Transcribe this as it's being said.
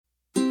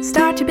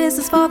Start your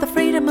business for the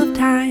freedom of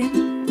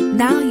time.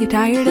 Now you're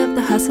tired of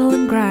the hustle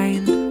and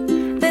grind.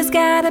 There's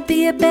gotta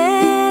be a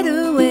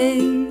better way.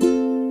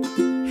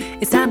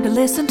 It's time to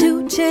listen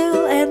to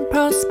Chill and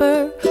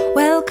Prosper.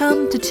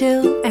 Welcome to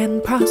Chill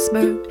and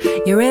Prosper.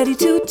 You're ready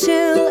to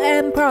chill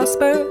and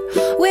prosper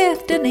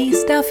with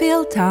Denise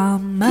Duffield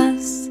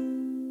Thomas.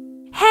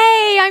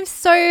 Hey, I'm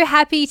so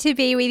happy to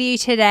be with you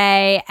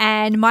today,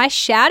 and my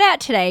shout out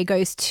today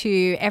goes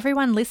to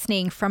everyone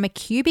listening from a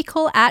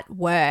cubicle at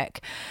work.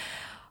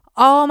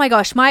 Oh my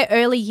gosh, my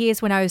early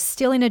years when I was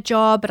still in a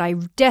job, but I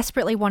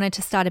desperately wanted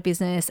to start a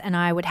business, and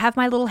I would have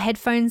my little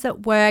headphones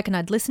at work and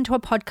I'd listen to a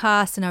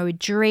podcast and I would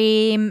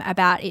dream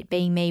about it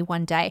being me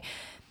one day.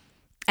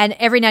 And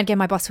every now and again,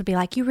 my boss would be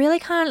like, you really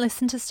can't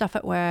listen to stuff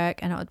at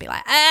work. And I would be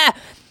like,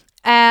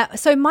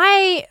 So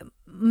my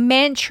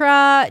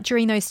mantra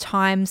during those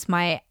times,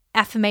 my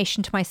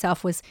affirmation to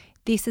myself was,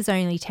 this is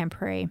only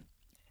temporary.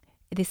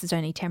 This is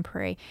only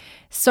temporary.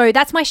 So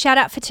that's my shout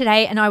out for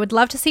today. And I would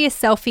love to see a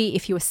selfie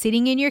if you were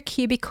sitting in your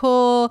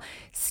cubicle.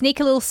 Sneak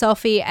a little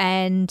selfie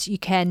and you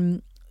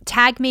can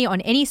tag me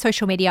on any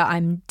social media.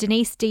 I'm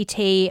Denise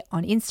DT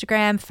on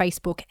Instagram,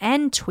 Facebook,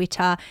 and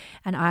Twitter.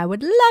 And I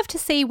would love to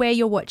see where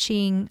you're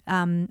watching,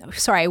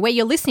 where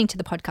you're listening to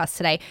the podcast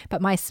today.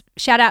 But my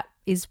shout out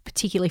is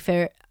particularly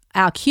for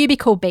our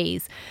cubicle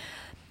bees.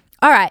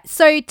 All right.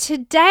 So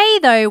today,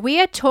 though,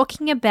 we are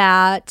talking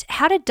about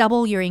how to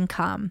double your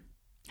income.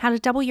 How to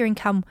double your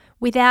income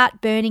without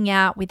burning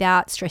out,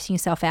 without stressing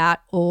yourself out,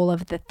 all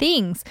of the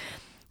things.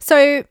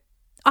 So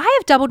I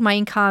have doubled my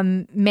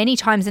income many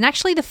times. And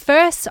actually the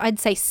first, I'd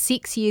say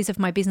 6 years of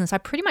my business, I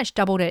pretty much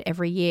doubled it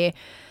every year.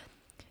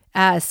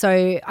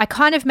 So I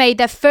kind of made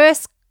that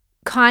first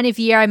kind of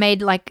year, I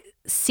made like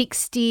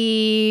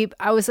 60.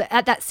 I was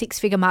at that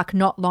 6-figure mark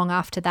not long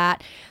after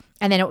that.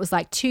 And then it was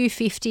like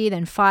 250,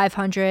 then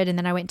 500, and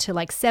then I went to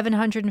like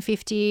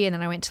 750, and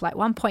then I went to like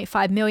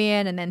 1.5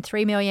 million, and then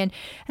 3 million.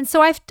 And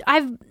so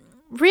I've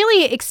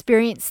really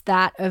experienced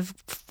that of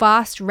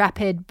fast,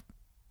 rapid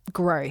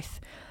growth.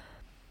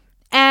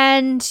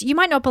 And you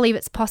might not believe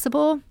it's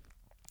possible,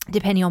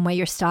 depending on where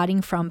you're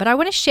starting from. But I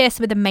want to share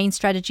some of the main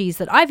strategies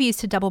that I've used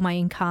to double my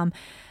income.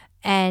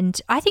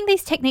 And I think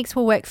these techniques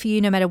will work for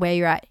you no matter where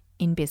you're at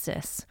in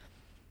business.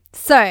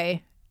 So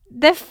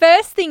the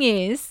first thing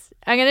is,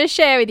 I'm going to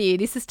share with you,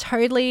 this is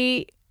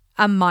totally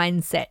a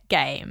mindset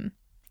game.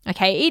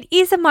 Okay, it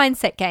is a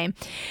mindset game.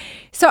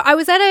 So I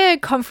was at a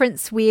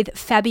conference with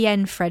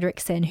Fabienne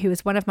Fredrickson, who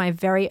was one of my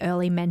very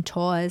early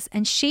mentors,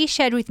 and she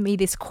shared with me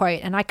this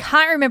quote, and I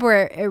can't remember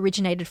where it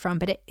originated from,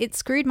 but it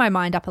screwed my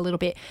mind up a little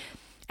bit.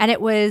 And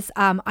it was,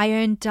 I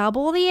earn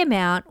double the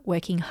amount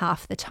working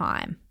half the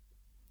time.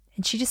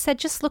 And she just said,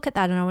 just look at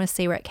that, and I want to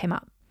see where it came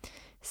up.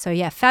 So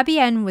yeah,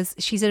 Fabienne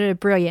she's a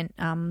brilliant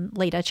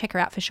leader. Check her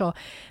out for sure.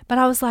 But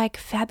I was like,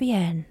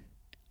 Fabienne,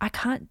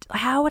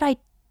 how would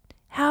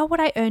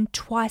I earn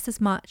twice as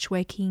much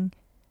working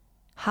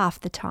half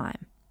the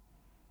time?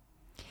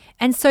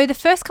 And so the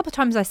first couple of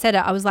times I said it,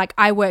 I was like,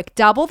 I work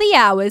double the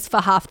hours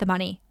for half the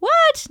money.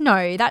 What?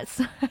 No,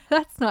 that's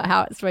not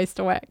how it's supposed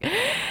to work.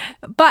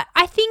 But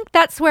I think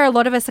that's where a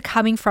lot of us are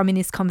coming from in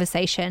this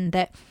conversation,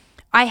 that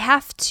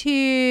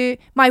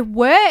my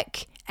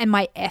work and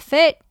my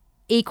effort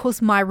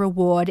equals my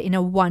reward in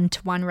a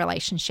one-to-one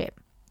relationship.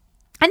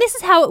 And this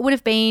is how it would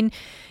have been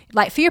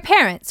like for your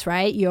parents,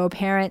 right? Your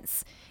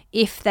parents,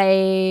 if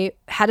they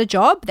had a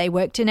job, they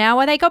worked an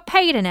hour, they got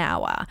paid an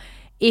hour.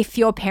 If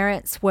your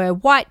parents were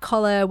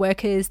white-collar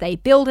workers, they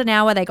billed an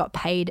hour, they got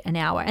paid an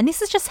hour. And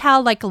this is just how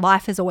like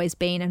life has always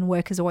been and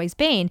work has always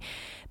been.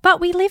 But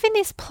we live in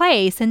this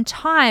place and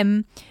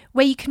time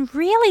where you can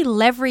really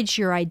leverage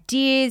your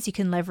ideas, you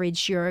can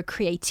leverage your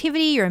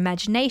creativity, your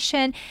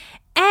imagination,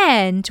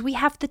 and we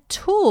have the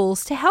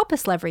tools to help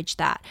us leverage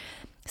that.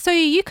 So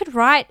you could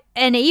write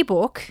an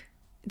ebook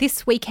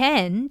this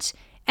weekend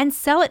and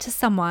sell it to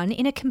someone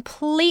in a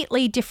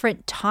completely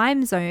different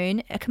time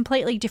zone, a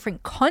completely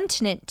different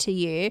continent to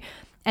you,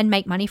 and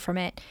make money from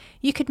it.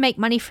 You could make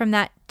money from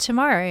that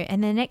tomorrow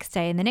and the next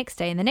day and the next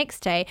day and the next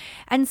day.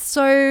 And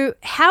so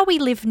how we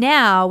live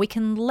now, we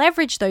can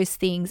leverage those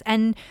things,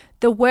 and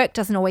the work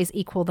doesn't always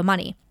equal the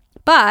money.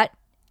 But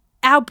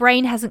our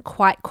brain hasn't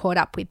quite caught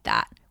up with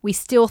that. We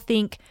still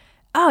think,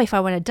 oh, if I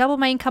want to double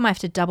my income, I have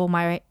to double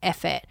my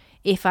effort.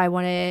 If I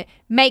want to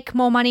make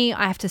more money,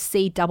 I have to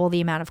see double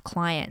the amount of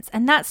clients.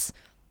 And that's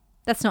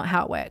not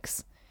how it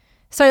works.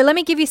 So let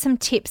me give you some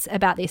tips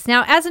about this.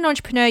 Now, as an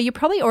entrepreneur, you're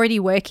probably already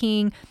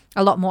working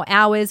a lot more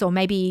hours, or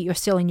maybe you're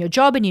still in your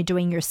job and you're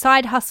doing your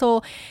side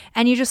hustle,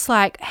 and you're just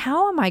like,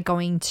 how am I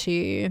going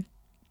to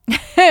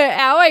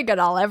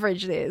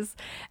leverage this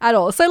at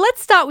all? So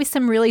let's start with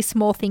some really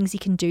small things you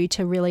can do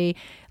to really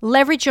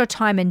leverage your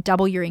time and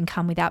double your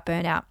income without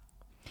burnout.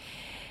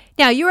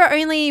 Now, you are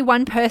only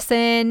one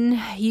person.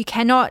 You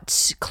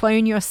cannot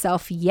clone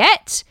yourself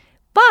yet,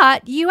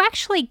 but you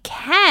actually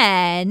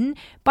can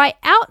by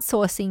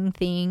outsourcing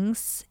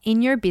things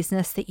in your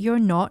business that you're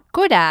not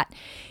good at.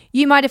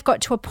 You might have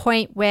got to a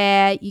point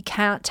where you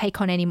can't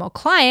take on any more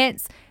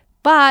clients,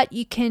 but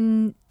you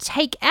can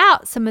take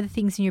out some of the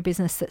things in your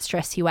business that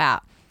stress you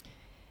out.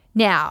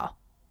 Now,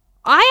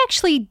 I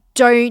actually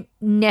don't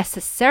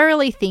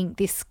necessarily think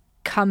this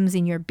comes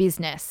in your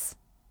business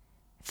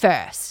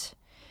first.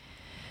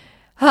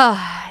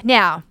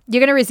 Now, you're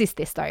going to resist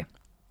this though.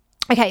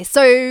 Okay,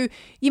 so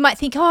you might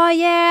think, oh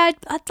yeah,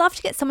 I'd love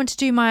to get someone to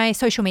do my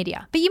social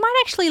media, but you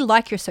might actually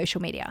like your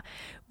social media.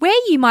 Where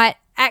you might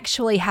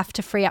actually have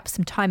to free up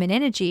some time and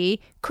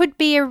energy could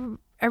be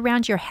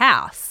around your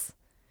house.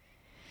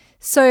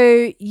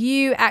 So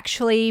you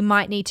actually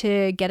might need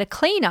to get a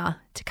cleaner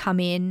to come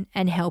in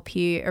and help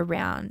you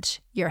around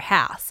your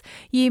house.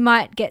 You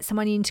might get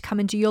someone in to come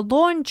and do your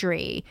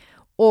laundry,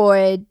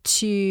 or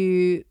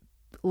to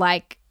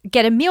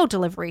get a meal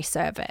delivery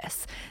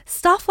service.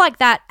 Stuff like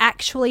that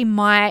actually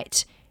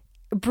might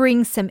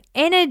bring some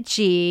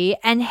energy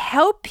and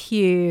help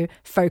you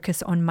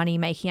focus on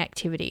money-making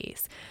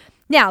activities.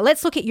 Now,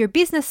 let's look at your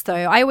business though.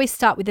 I always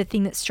start with the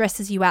thing that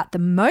stresses you out the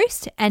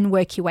most and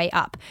work your way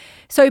up.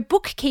 So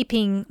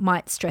bookkeeping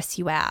might stress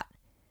you out,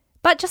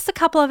 but just a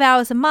couple of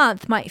hours a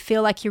month might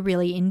feel like you're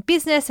really in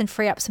business and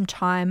free up some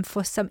time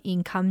for some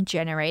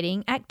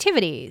income-generating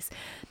activities.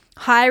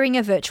 Hiring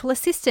a virtual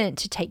assistant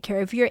to take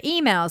care of your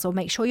emails or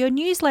make sure your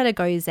newsletter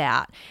goes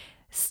out.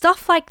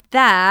 Stuff like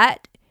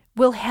that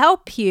will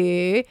help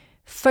you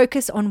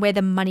focus on where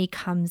the money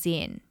comes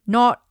in,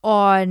 not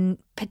on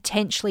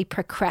potentially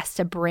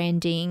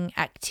branding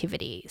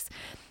activities.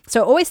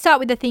 So always start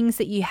with the things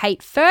that you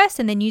hate first,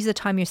 and then use the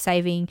time you're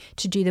saving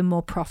to do the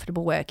more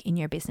profitable work in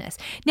your business.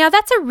 Now,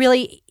 that's a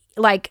really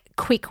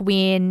quick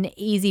win,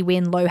 easy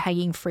win,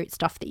 low-hanging fruit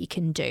stuff that you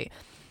can do.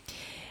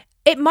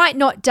 It might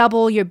not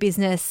double your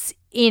business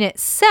in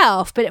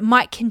itself, but it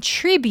might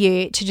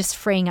contribute to just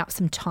freeing up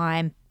some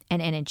time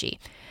and energy.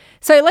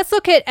 So let's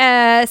look at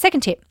a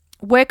second tip.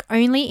 Work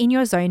only in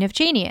your zone of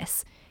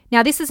genius.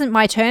 Now, this isn't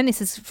my term.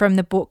 This is from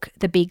the book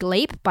The Big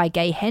Leap by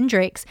Gay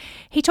Hendricks.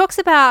 He talks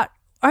about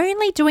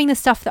only doing the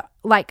stuff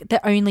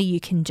that only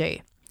you can do.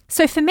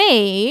 So for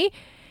me,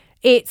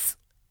 it's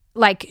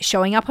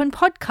showing up on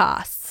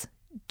podcasts,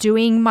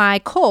 doing my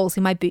calls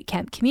in my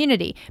bootcamp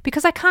community,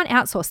 because I can't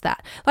outsource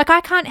that.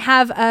 I can't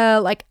have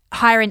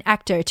hire an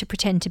actor to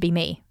pretend to be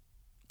me.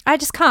 I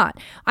just can't.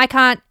 I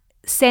can't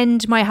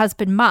send my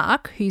husband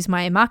Mark, who's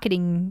my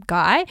marketing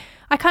guy,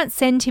 I can't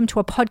send him to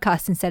a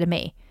podcast instead of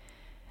me.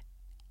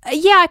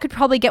 Yeah, I could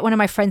probably get one of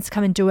my friends to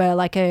come and do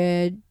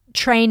a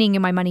training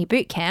in my money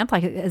bootcamp,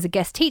 as a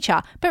guest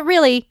teacher, but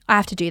really I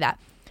have to do that.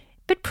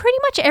 But pretty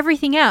much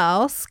everything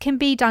else can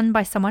be done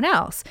by someone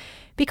else,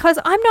 because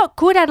I'm not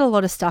good at a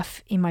lot of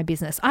stuff in my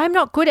business. I'm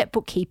not good at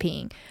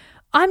bookkeeping.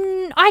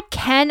 I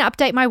can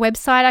update my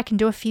website. I can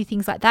do a few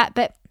things like that.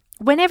 But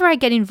whenever I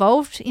get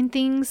involved in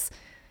things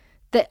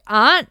that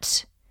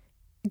aren't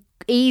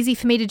easy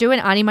for me to do and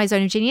aren't in my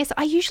zone of genius,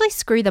 I usually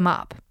screw them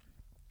up.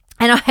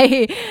 And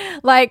I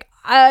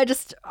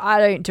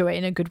don't do it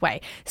in a good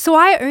way. So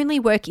I only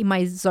work in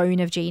my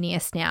zone of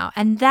genius now.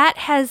 And that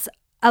has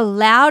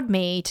allowed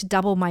me to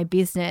double my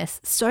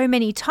business so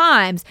many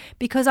times,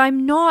 because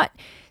I'm not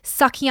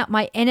sucking up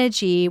my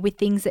energy with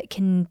things that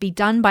can be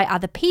done by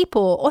other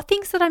people or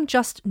things that I'm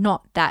just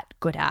not that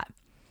good at.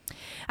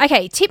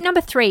 Okay, tip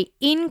number 3,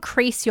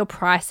 increase your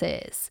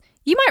prices.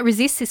 You might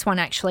resist this one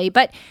actually,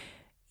 but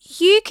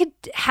you could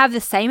have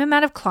the same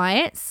amount of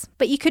clients,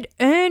 but you could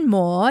earn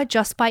more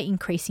just by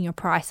increasing your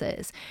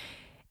prices.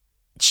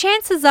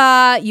 Chances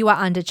are you are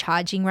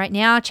undercharging right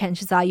now.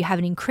 Chances are you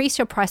haven't increased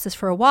your prices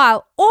for a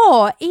while,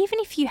 or even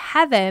if you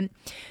haven't,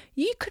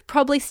 you could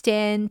probably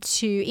stand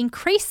to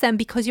increase them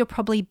because you're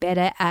probably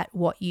better at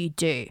what you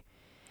do.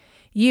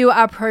 You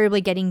are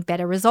probably getting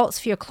better results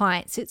for your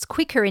clients. It's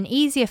quicker and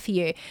easier for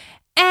you.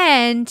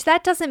 And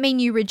that doesn't mean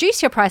you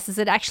reduce your prices.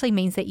 It actually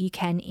means that you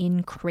can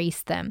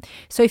increase them.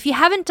 So if you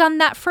haven't done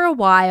that for a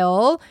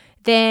while,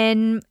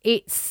 then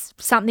it's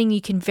something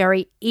you can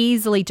very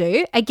easily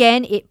do.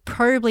 Again, it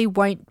probably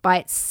won't by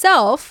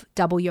itself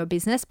double your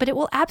business, but it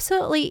will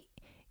absolutely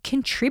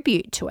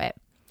contribute to it.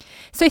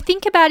 So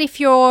think about if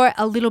you're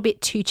a little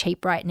bit too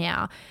cheap right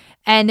now,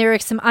 and there are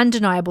some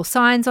undeniable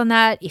signs on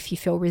that. If you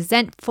feel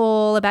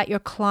resentful about your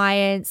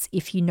clients,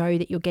 if you know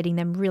that you're getting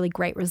them really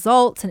great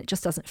results and it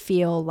just doesn't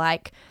feel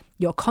like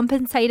you're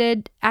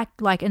compensated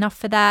enough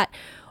for that.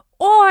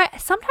 Or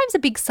sometimes a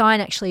big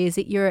sign actually is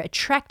that you're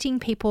attracting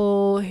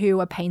people who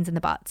are pains in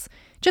the butts,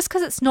 just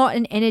because it's not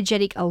an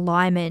energetic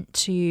alignment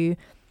to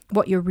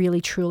what you're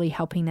really truly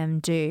helping them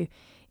do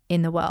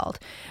in the world.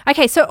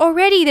 Okay, so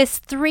already there's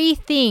 3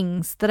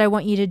 things that I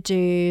want you to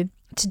do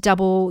to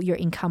double your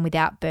income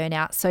without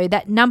burnout. So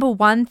that number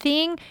 1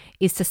 thing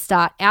is to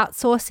start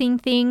outsourcing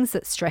things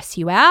that stress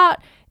you out.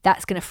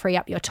 That's going to free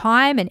up your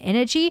time and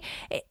energy.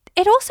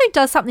 It also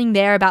does something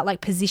there about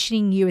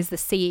positioning you as the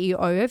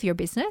CEO of your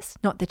business,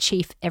 not the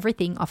chief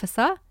everything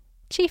officer,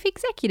 chief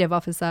executive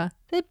officer,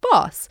 the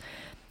boss.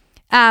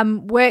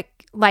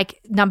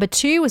 Number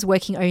 2 was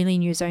working only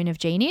in your zone of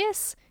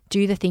genius.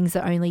 Do the things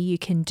that only you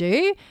can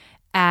do.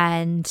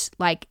 And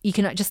you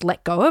cannot just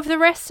let go of the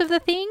rest of the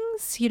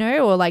things,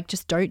 or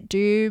just don't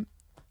do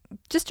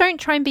Just don't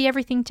try and be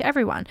everything to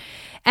everyone.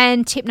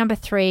 And tip number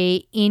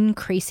 3,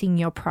 increasing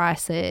your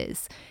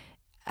prices.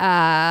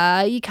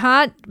 You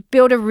can't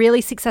build a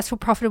really successful,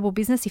 profitable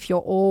business if you're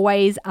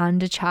always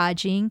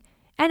undercharging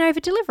and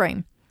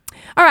over-delivering.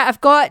 All right,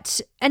 I've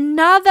got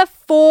another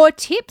 4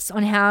 tips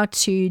on how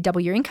to double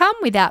your income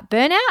without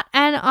burnout,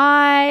 and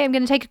I am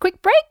going to take a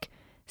quick break.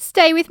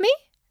 Stay with me,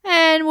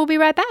 and we'll be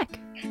right back.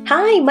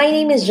 Hi, my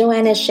name is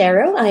Joanna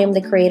Shero. I am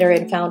the creator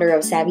and founder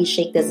of Savvy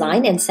Chic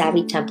Design and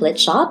Savvy Template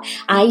Shop.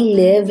 I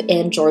live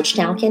in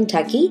Georgetown,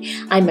 Kentucky.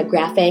 I'm a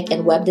graphic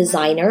and web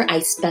designer. I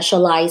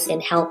specialize in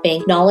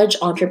helping knowledge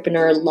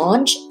entrepreneurs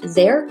launch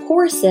their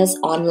courses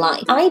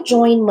online. I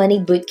joined Money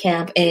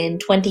Bootcamp in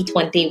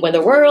 2020 when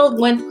the world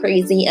went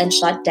crazy and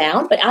shut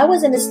down. But I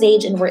was in a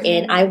stage and we're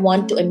in, I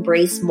want to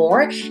embrace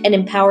more and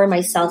empower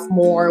myself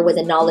more with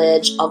the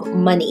knowledge of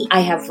money. I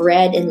have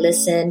read and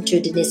listened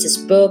to Denise's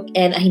book,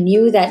 and I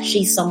knew that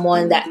she's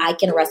someone that I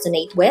can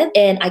resonate with,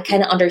 and I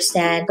kind of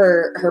understand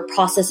her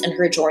process and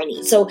her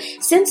journey. So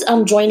since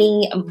I'm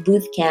joining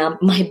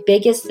Bootcamp, my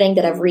biggest thing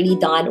that I've really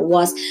done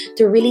was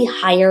to really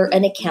hire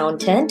an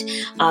accountant,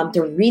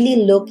 to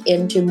really look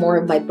into more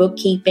of my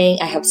bookkeeping.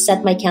 I have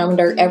set my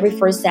calendar every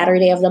first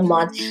Saturday of the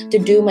month to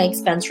do my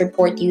expense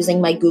report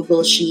using my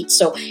Google Sheets.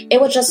 So it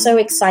was just so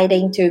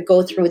exciting to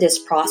go through this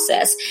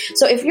process.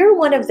 So if you're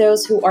one of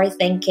those who are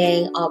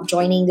thinking of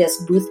joining this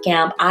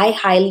Bootcamp, I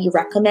highly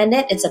recommend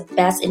it. It's a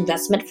best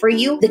investment for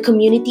you. The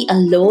community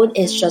alone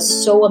is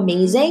just so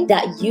amazing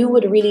that you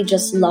would really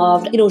just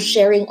love,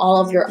 sharing all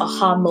of your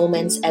aha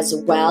moments as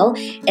well.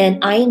 And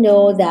I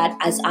know that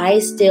as I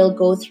still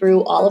go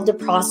through all of the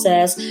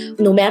process,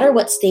 no matter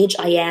what stage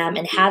I am,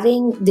 and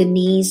having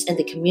Denise and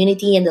the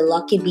community and the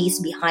Lucky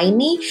Bees behind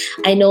me,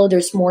 I know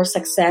there's more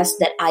success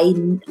that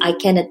I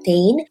can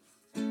attain.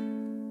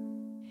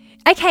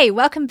 Okay,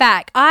 welcome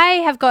back.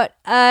 I have got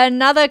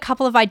another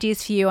couple of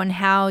ideas for you on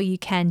how you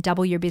can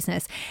double your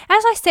business.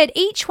 As I said,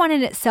 each one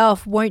in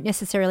itself won't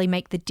necessarily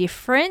make the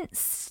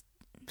difference.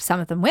 Some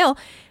of them will,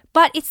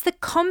 but it's the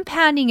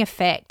compounding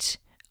effect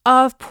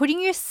of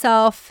putting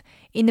yourself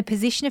in the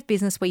position of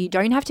business where you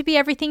don't have to be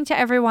everything to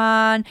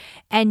everyone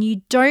and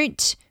you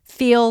don't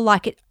feel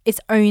like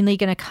it's only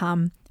going to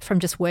come from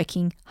just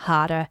working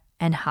harder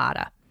and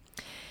harder.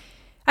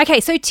 Okay,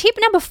 so tip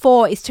number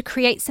 4 is to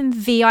create some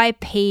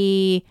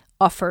VIP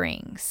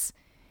offerings.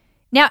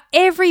 Now,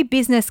 every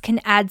business can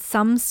add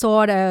some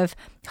sort of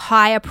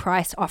higher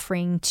price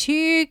offering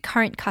to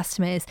current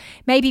customers,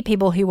 maybe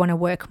people who want to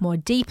work more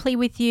deeply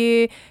with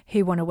you,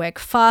 who want to work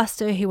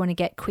faster, who want to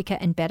get quicker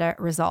and better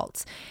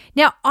results.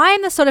 Now,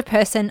 I'm the sort of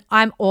person,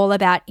 I'm all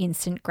about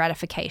instant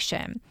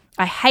gratification.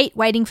 I hate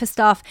waiting for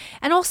stuff,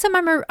 and also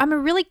I'm a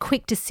really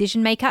quick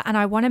decision maker and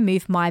I want to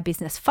move my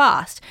business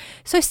fast.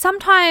 So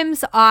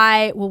sometimes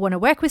I will want to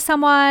work with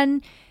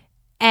someone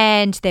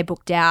and they're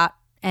booked out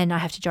and I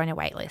have to join a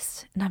wait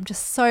list, and I'm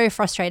just so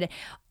frustrated.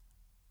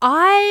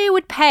 I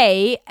would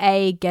pay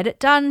a get it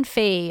done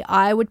fee,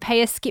 I would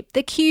pay a skip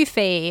the queue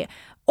fee,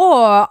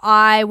 or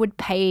I would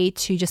pay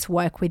to just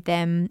work with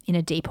them in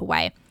a deeper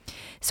way.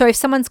 So if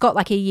someone's got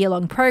like a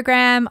year-long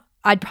program,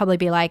 I'd probably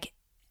be like,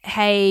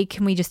 hey,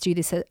 can we just do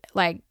this?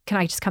 Can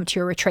I just come to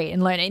your retreat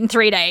and learn it in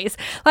 3 days?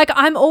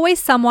 I'm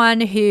always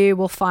someone who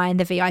will find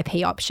the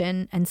VIP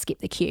option and skip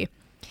the queue.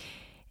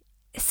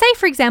 Say,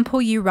 for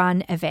example, you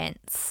run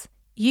events.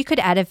 You could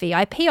add a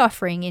VIP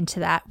offering into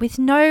that with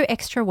no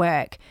extra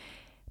work.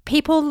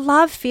 People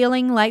love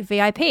feeling like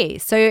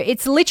VIP. So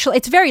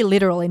it's very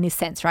literal in this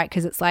sense, right?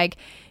 Because it's like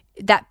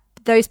that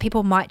those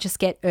people might just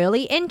get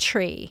early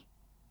entry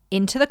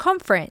into the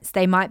conference.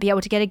 They might be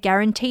able to get a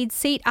guaranteed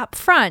seat up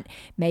front.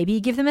 Maybe you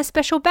give them a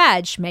special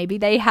badge. Maybe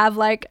they have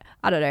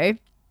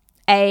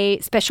a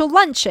special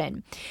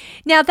luncheon.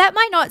 Now, that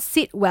might not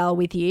sit well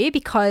with you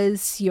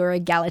because you're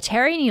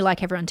egalitarian, you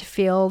like everyone to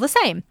feel the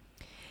same.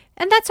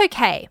 And that's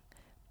okay.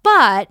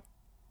 But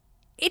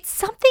it's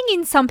something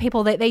in some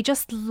people that they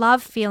just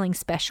love feeling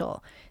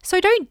special. So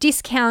don't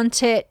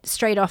discount it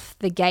straight off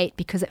the gate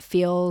because it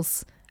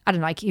feels,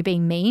 like you're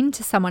being mean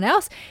to someone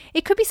else.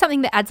 It could be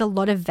something that adds a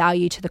lot of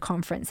value to the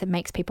conference and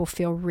makes people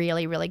feel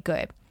really, really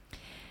good.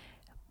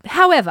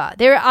 However,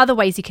 there are other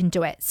ways you can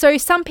do it. So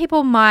some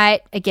people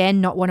might, again,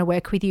 not want to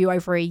work with you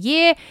over a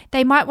year.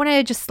 They might want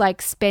to just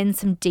spend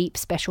some deep,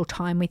 special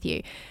time with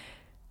you.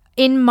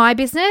 In my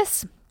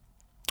business,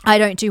 I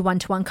don't do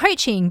one-to-one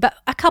coaching, but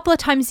a couple of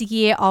times a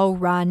year I'll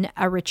run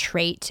a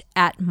retreat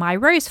at my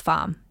rose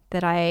farm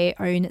that I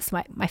own. It's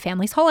my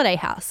family's holiday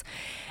house.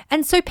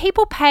 And so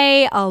people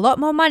pay a lot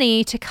more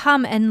money to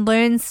come and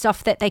learn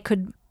stuff that they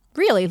could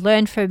really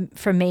learn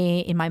from me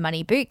in my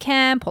Money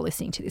Bootcamp or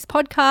listening to this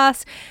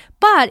podcast.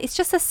 But it's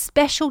just a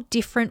special,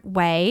 different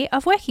way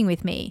of working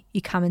with me.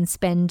 You come and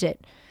spend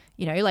it,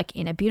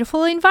 in a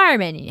beautiful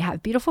environment, and you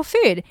have beautiful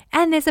food,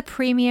 and there's a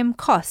premium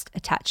cost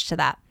attached to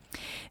that.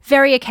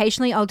 Very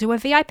occasionally, I'll do a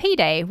VIP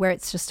day where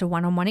it's just a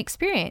one-on-one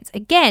experience.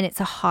 Again, it's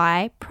a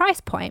high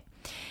price point.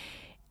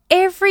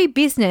 Every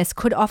business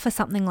could offer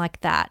something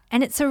like that,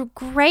 and it's a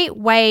great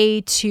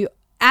way to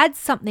add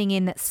something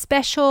in that's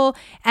special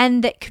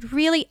and that could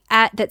really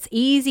that's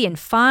easy and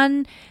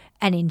fun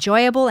and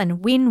enjoyable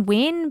and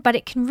win-win, but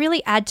it can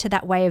really add to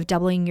that way of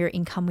doubling your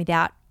income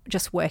without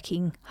just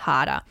working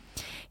harder.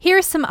 Here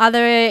are some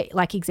other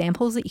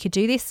examples that you could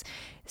do this.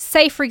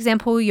 Say, for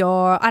example, you do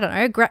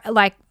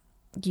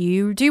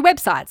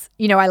websites.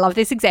 I love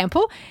this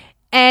example,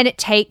 and it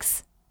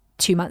takes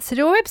 2 months to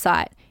do a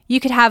website. You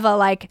could have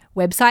a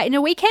website in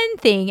a weekend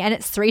thing, and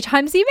it's 3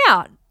 times the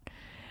amount.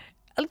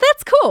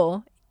 That's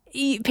cool.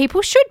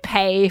 People should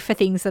pay for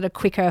things that are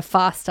quicker,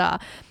 faster.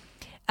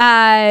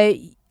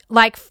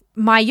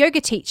 My yoga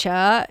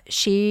teacher,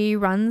 she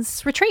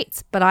runs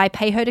retreats, but I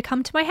pay her to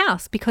come to my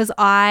house because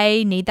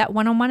I need that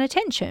one-on-one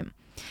attention.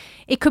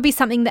 It could be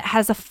something that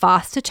has a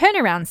faster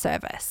turnaround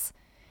service.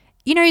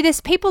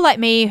 There's people like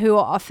me who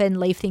often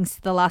leave things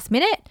to the last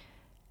minute.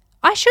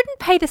 I shouldn't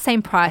pay the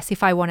same price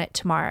if I want it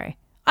tomorrow.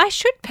 I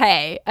should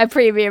pay a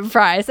premium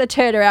price, a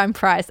turnaround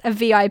price, a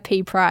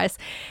VIP price.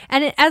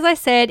 And as I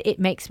said, it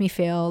makes me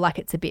feel like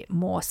it's a bit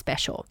more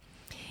special.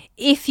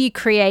 If you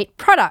create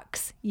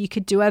products, you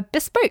could do a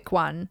bespoke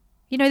one.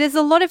 There's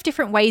a lot of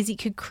different ways you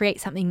could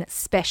create something that's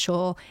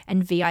special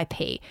and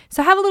VIP.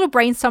 So have a little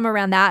brainstorm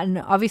around that. And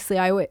obviously,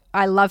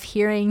 I love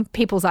hearing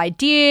people's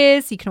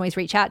ideas. You can always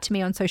reach out to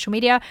me on social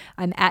media.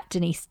 I'm at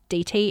Denise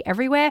DT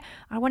everywhere.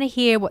 I want to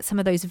hear what some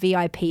of those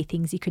VIP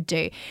things you could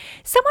do.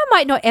 Someone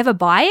might not ever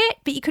buy it,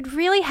 but you could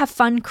really have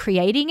fun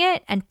creating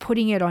it and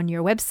putting it on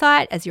your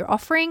website as your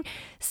offering.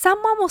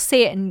 Someone will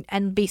see it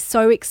and be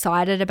so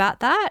excited about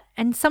that.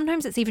 And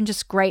sometimes it's even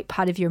just a great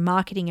part of your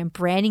marketing and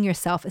branding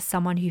yourself as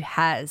someone who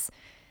has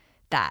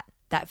that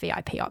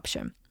VIP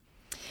option.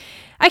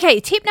 Okay,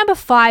 tip number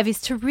 5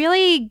 is to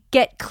really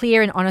get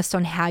clear and honest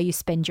on how you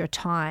spend your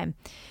time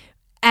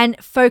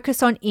and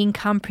focus on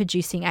income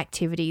producing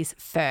activities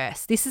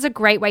first. This is a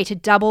great way to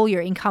double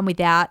your income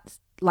without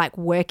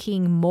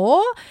working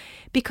more,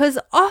 because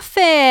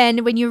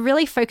often when you're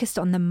really focused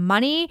on the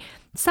money,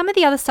 some of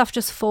the other stuff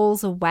just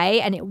falls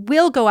away and it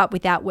will go up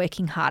without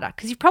working harder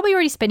because you're probably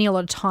already spending a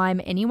lot of time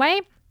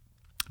anyway.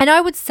 And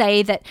I would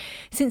say that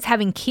since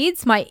having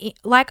kids, my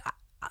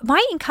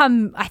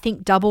income, I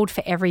think, doubled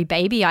for every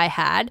baby I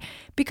had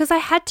because I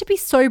had to be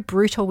so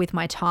brutal with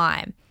my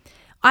time.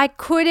 I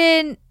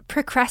couldn't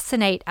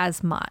procrastinate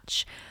as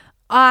much.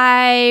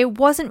 I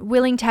wasn't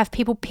willing to have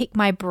people pick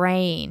my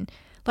brain.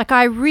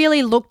 I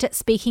really looked at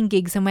speaking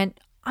gigs and went,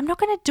 I'm not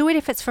going to do it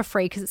if it's for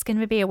free because it's going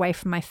to be away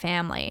from my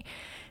family.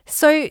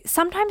 So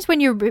sometimes when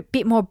you're a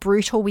bit more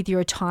brutal with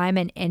your time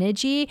and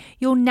energy,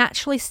 you'll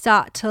naturally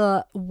start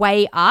to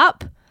weigh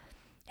up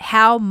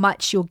how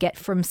much you'll get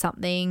from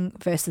something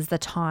versus the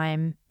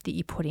time that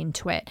you put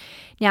into it.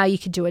 Now, you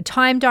could do a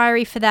time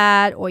diary for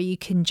that, or you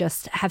can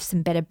just have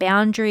some better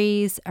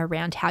boundaries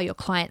around how your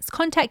clients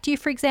contact you,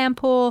 for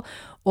example,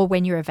 or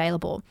when you're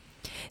available.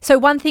 So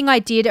one thing I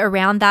did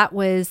around that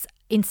was,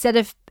 instead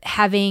of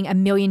having a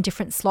million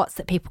different slots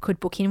that people could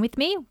book in with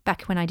me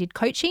back when I did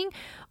coaching,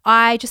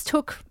 I just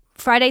took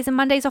Fridays and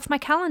Mondays off my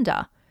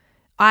calendar.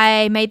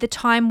 I made the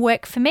time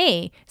work for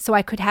me so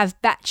I could have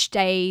batch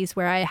days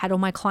where I had all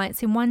my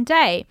clients in one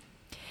day.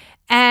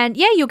 And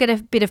yeah, you'll get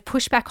a bit of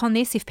pushback on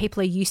this if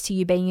people are used to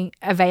you being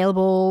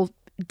available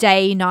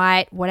day,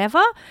 night,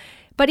 whatever.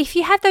 But if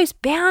you have those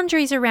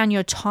boundaries around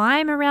your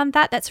time around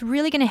that, that's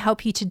really going to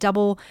help you to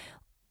double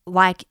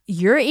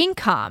your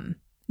income,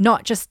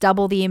 not just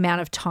double the amount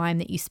of time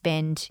that you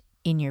spend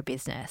in your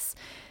business.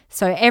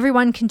 So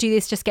everyone can do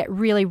this. Just get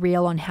really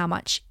real on how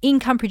much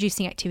income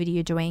producing activity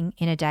you're doing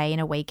in a day, in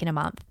a week, in a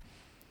month.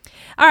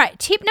 All right,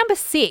 tip number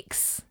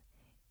 6.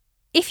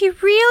 If you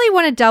really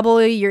want to double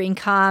your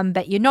income,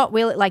 but you're not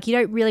you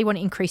don't really want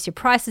to increase your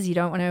prices, you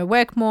don't want to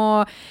work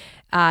more,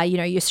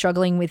 you're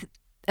struggling with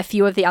a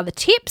few of the other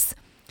tips,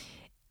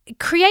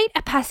 create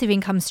a passive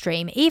income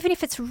stream, even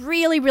if it's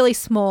really, really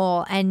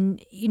small,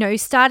 and,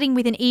 starting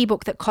with an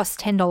ebook that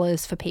costs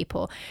 $10 for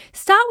people.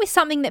 Start with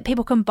something that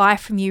people can buy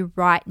from you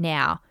right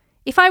now.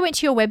 If I went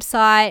to your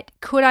website,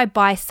 could I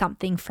buy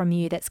something from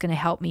you that's going to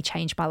help me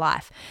change my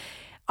life?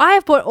 I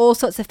have bought all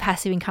sorts of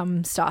passive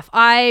income stuff.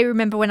 I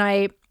remember when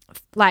I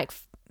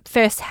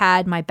first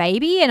had my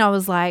baby and I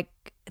was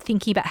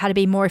thinking about how to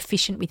be more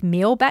efficient with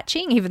meal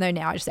batching, even though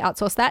now I just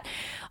outsource that.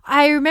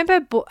 I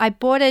remember I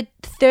bought a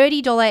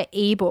 $30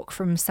 ebook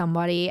from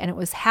somebody, and it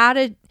was how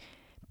to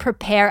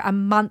prepare a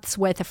month's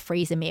worth of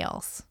freezer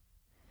meals.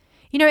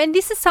 And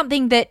this is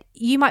something that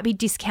you might be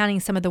discounting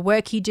some of the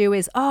work you do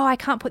as, I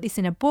can't put this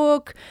in a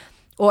book,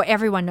 or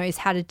everyone knows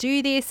how to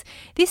do this.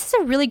 This is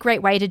a really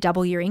great way to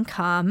double your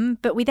income,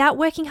 but without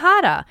working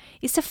harder,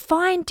 is to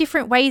find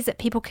different ways that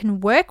people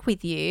can work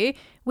with you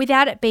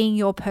without it being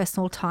your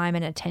personal time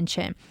and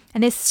attention.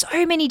 And there's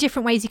so many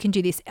different ways you can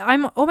do this.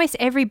 Almost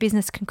every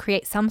business can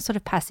create some sort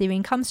of passive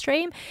income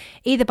stream,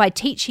 either by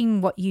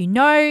teaching what you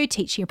know,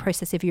 teaching a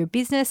process of your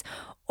business,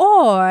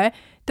 or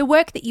the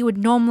work that you would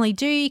normally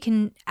do, you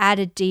can add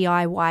a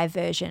DIY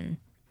version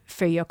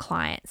for your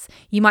clients.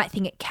 You might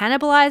think it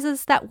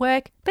cannibalizes that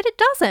work, but it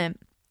doesn't.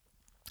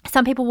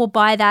 Some people will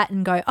buy that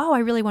and go, I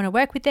really want to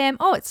work with them.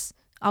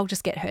 I'll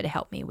just get her to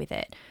help me with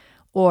it.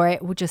 Or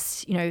it will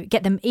just,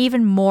 get them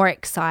even more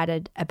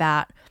excited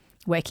about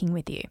working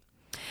with you.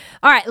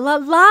 All right,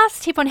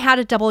 last tip on how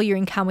to double your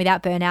income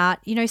without burnout.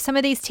 Some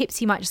of these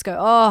tips you might just go,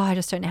 I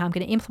just don't know how I'm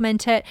going to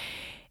implement it.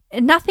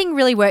 Nothing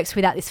really works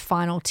without this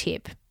final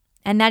tip,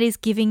 and that is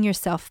giving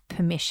yourself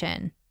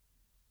permission.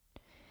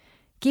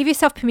 Give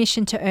yourself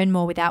permission to earn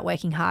more without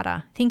working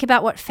harder. Think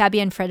about what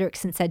Fabienne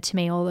Fredrickson said to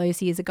me all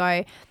those years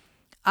ago.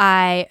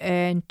 I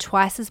earn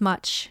twice as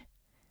much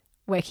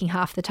working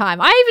half the time.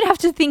 I even have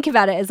to think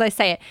about it as I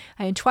say it.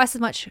 I earn twice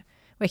as much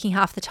working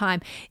half the time.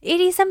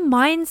 It is a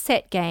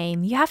mindset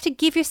game. You have to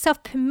give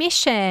yourself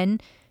permission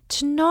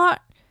to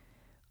not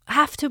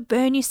have to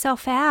burn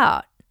yourself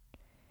out.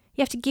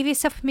 You have to give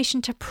yourself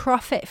permission to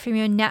profit from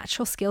your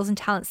natural skills and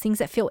talents, things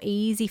that feel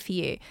easy for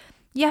you.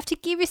 You have to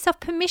give yourself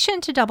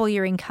permission to double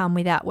your income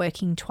without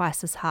working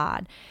twice as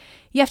hard.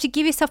 You have to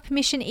give yourself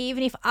permission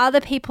even if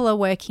other people are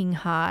working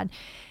hard.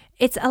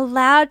 It's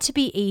allowed to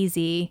be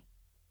easy.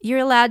 You're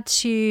allowed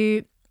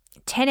to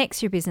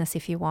 10x your business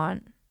if you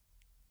want.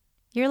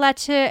 You're allowed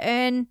to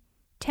earn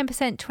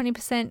 10%,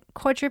 20%,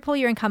 quadruple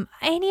your income,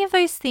 any of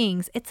those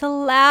things. It's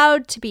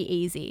allowed to be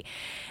easy.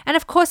 And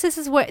of course, this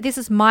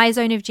is my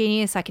zone of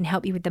genius. I can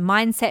help you with the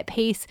mindset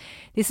piece.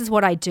 This is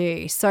what I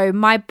do. So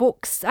my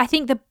books, I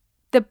think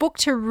the book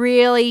to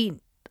really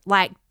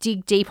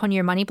dig deep on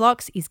your money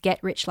blocks is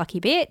Get Rich Lucky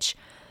Bitch.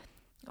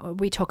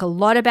 We talk a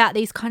lot about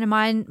these kind of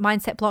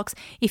mindset blocks.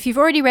 If you've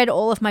already read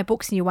all of my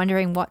books and you're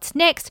wondering what's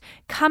next,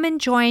 come and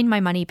join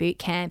my money boot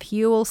camp.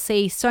 You will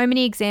see so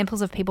many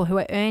examples of people who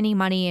are earning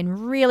money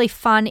in really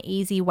fun,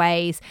 easy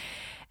ways.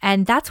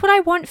 And that's what I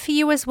want for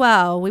you as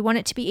well. We want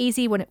it to be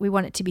easy. We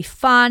want it to be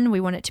fun. We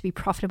want it to be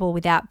profitable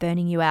without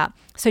burning you out.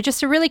 So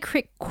just a really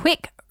quick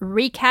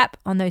recap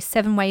on those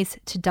 7 ways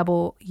to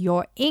double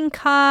your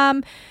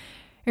income.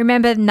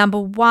 Remember, number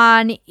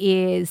 1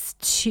 is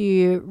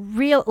to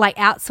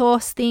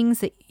outsource things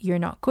that you're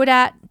not good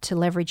at, to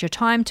leverage your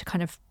time, to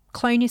kind of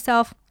clone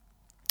yourself.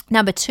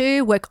 Number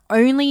 2, work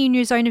only in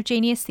your zone of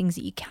genius, things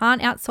that you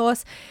can't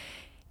outsource.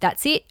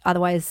 That's it.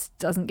 Otherwise,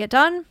 it doesn't get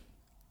done.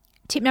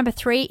 Tip number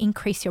 3,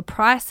 increase your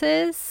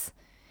prices.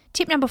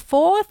 Tip number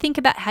 4, think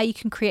about how you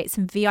can create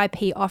some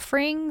VIP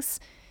offerings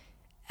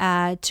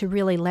to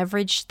really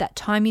leverage that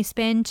time you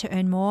spend to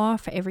earn more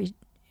for every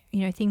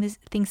things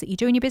that you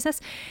do in your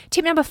business.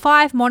 Tip number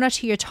 5,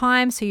 monitor your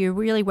time so you're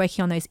really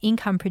working on those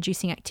income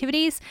producing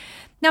activities.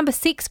 Number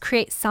 6,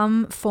 create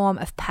some form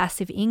of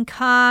passive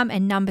income.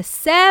 And number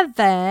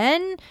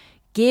 7,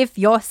 give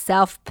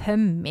yourself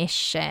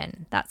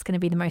permission. That's going to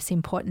be the most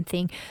important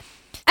thing.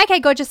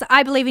 Okay, gorgeous.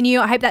 I believe in you.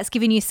 I hope that's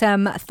given you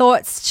some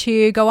thoughts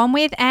to go on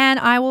with, and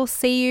I will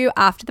see you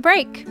after the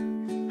break.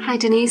 Hi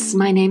Denise,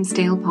 my name's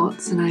Dale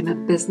Potts and I'm a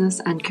business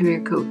and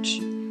career coach.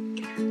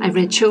 I've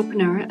read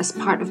Chillpreneur as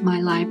part of my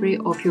library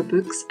of your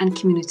books and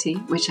community,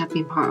 which I've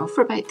been part of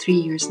for about 3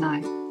 years now.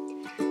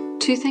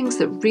 2 things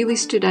that really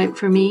stood out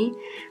for me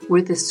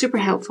were the super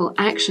helpful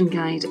action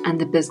guide and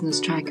the business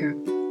tracker.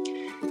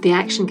 The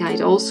action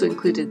guide also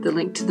included the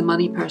link to the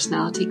money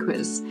personality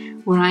quiz,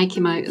 where I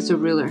came out as a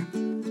ruler.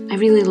 I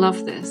really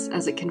love this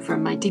as it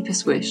confirmed my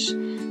deepest wish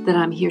that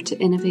I'm here to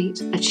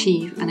innovate,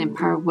 achieve and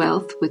empower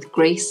wealth with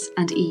grace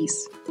and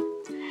ease.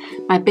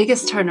 My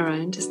biggest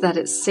turnaround is that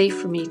it's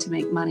safe for me to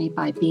make money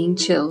by being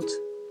chilled.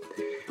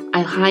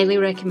 I highly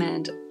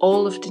recommend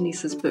all of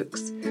Denise's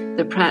books.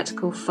 They're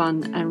practical,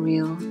 fun and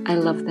real. I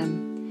love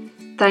them.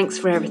 Thanks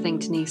for everything,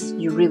 Denise.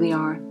 You really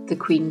are the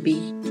queen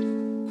bee.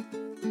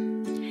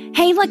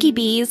 Hey, Lucky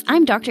Bees.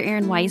 I'm Dr.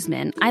 Erin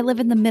Wiseman. I live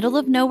in the middle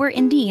of nowhere,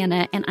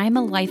 Indiana, and I'm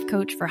a life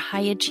coach for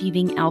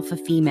high-achieving alpha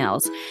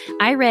females.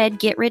 I read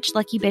Get Rich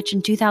Lucky Bitch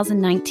in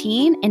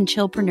 2019 and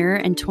Chillpreneur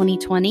in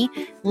 2020.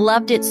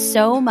 Loved it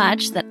so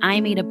much that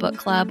I made a book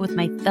club with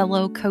my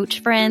fellow coach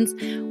friends.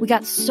 We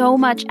got so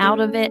much out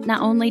of it, not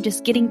only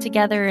just getting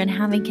together and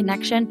having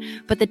connection,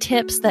 but the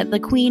tips that the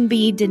queen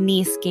bee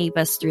Denise gave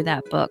us through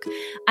that book.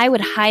 I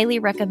would highly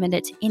recommend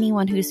it to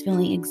anyone who's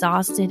feeling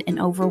exhausted and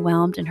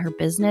overwhelmed in her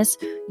business.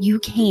 You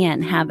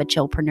can have a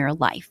chillpreneur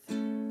life.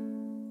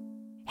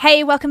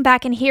 Hey, welcome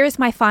back. And here is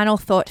my final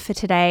thought for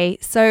today.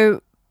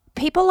 So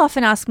people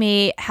often ask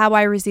me how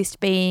I resist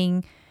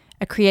being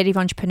a creative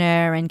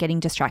entrepreneur and getting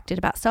distracted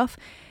about stuff.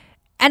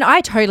 And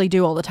I totally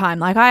do all the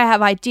time. I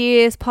have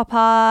ideas pop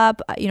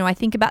up, I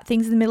think about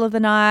things in the middle of the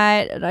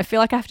night and I feel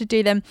like I have to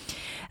do them.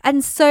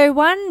 And so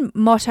one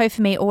motto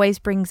for me always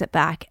brings it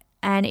back,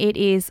 and it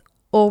is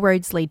all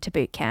roads lead to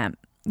boot camp.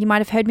 You might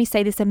have heard me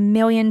say this a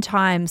million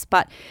times,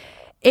 but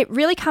it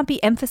really can't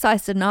be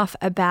emphasized enough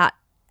about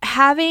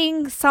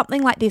having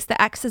something like this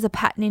that acts as a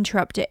pattern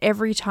interrupter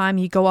every time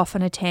you go off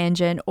on a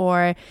tangent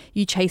or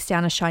you chase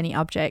down a shiny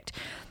object.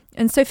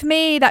 And so for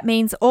me, that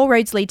means all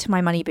roads lead to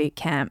my money boot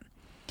camp.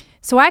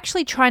 So I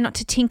actually try not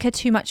to tinker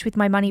too much with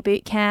my money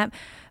boot camp,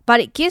 but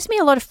it gives me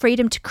a lot of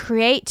freedom to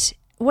create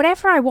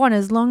whatever I want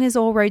as long as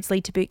all roads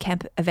lead to boot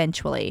camp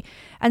eventually.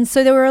 And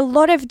so there were a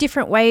lot of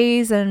different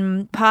ways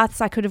and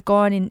paths I could have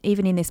gone in,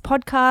 even in this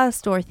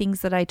podcast, or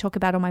things that I talk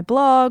about on my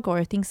blog,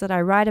 or things that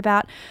I write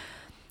about.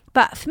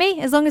 But for me,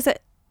 as long as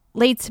it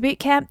leads to boot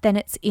camp, then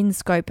it's in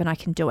scope and I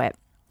can do it.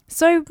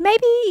 So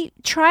maybe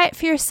try it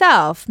for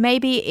yourself.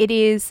 Maybe it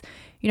is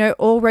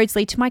all roads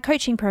lead to my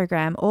coaching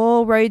program,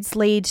 all roads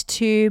lead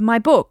to my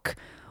book,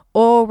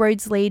 all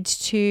roads lead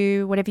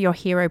to whatever your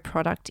hero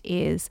product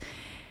is.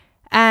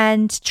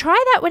 And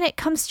try that when it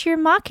comes to your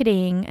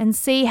marketing and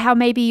see how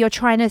maybe you're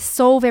trying to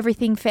solve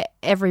everything for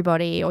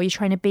everybody, or you're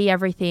trying to be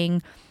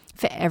everything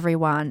for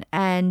everyone.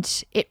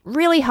 And it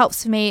really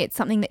helps for me. It's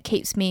something that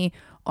keeps me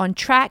on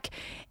track.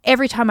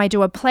 Every time I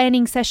do a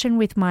planning session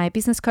with my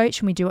business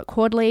coach, and we do it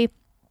quarterly,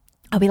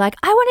 I'll be like,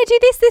 I want to do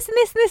this, this, and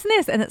this, and this, and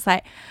this. And it's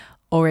like,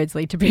 all roads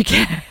lead to boot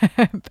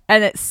camp.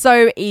 And it's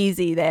so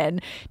easy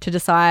then to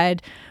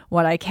decide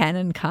what I can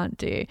and can't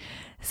do.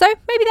 So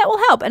maybe that will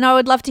help. And I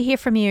would love to hear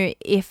from you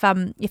if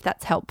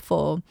that's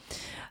helpful.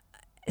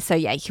 So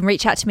yeah, you can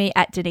reach out to me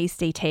at Denise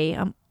DT.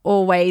 I'm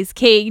always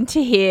keen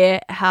to hear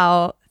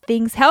how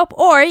things help,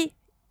 or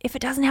if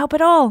it doesn't help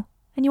at all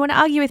and you want to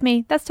argue with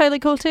me, that's totally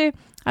cool too.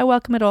 I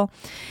welcome it all.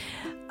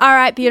 All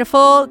right,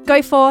 beautiful.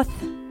 Go forth.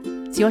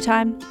 It's your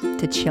time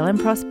to chill and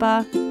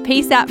prosper.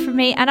 Peace out from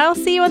me, and I'll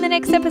see you on the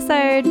next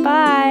episode.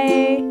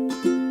 Bye.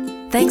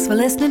 Thanks for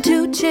listening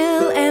to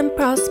Chill and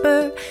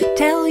Prosper.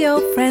 Tell your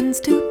friends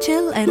to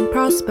chill and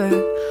prosper.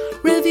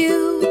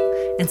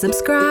 Review and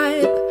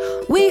subscribe.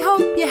 We hope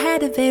you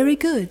had a very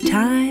good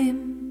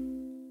time.